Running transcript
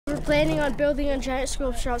planning on building a giant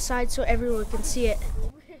sculpture outside so everyone can see it.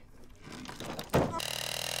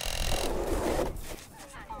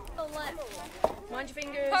 Mind your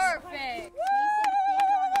fingers. Perfect.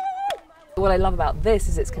 What I love about this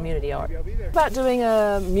is it's community art. About doing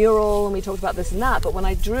a mural, and we talked about this and that, but when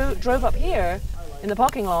I drove up here in the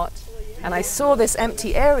parking lot and I saw this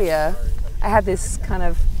empty area, I had this kind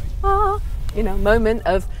of, moment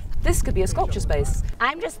of this could be a sculpture space.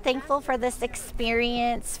 I'm just thankful for this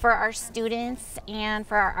experience for our students and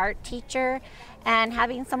for our art teacher, and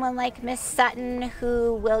having someone like Miss Sutton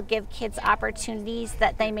who will give kids opportunities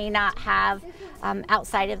that they may not have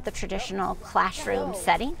outside of the traditional classroom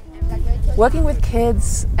setting. Working with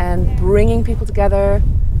kids and bringing people together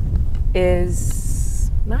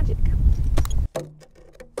is magic.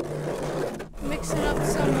 Mixing up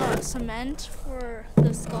some cement for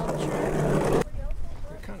the sculpture.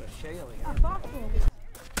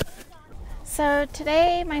 So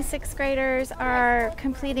today my 6th graders are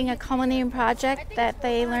completing a culminating project that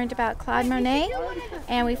they learned about Claude Monet,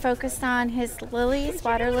 and we focused on his lilies,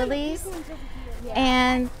 water lilies,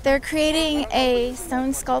 and they're creating a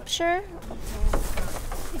stone sculpture.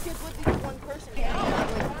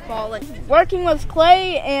 Working with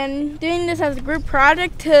clay and doing this as a group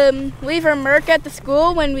project to leave our mark at the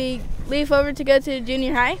school when we leave over to go to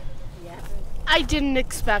junior high. I didn't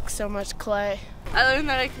expect so much clay. I learned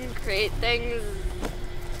that I can create things.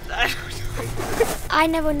 I don't know. I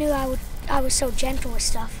never knew I was so gentle with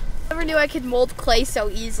stuff. I never knew I could mold clay so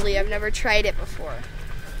easily. I've never tried it before.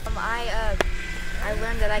 I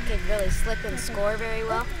learned that I could really slip and score very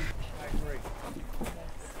well.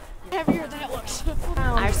 Heavier than it looks.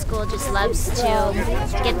 Our school just loves to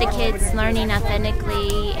get the kids learning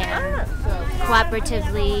authentically and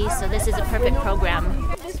cooperatively, so this is a perfect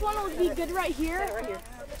program. This one would be good right here.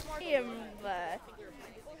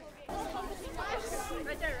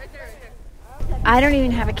 I don't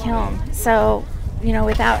even have a kiln, so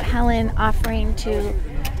without Helen offering to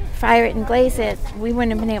fire it and glaze it, we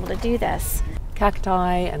wouldn't have been able to do this.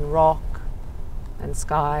 Cacti and rock and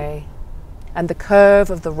sky. And the curve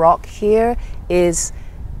of the rock here is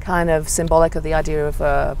kind of symbolic of the idea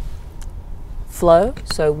of flow,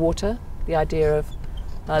 so water, the idea of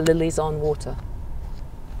lilies on water.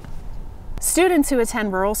 Students who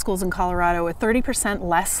attend rural schools in Colorado are 30%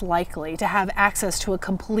 less likely to have access to a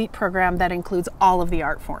complete program that includes all of the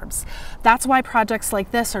art forms. That's why projects like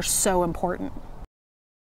this are so important.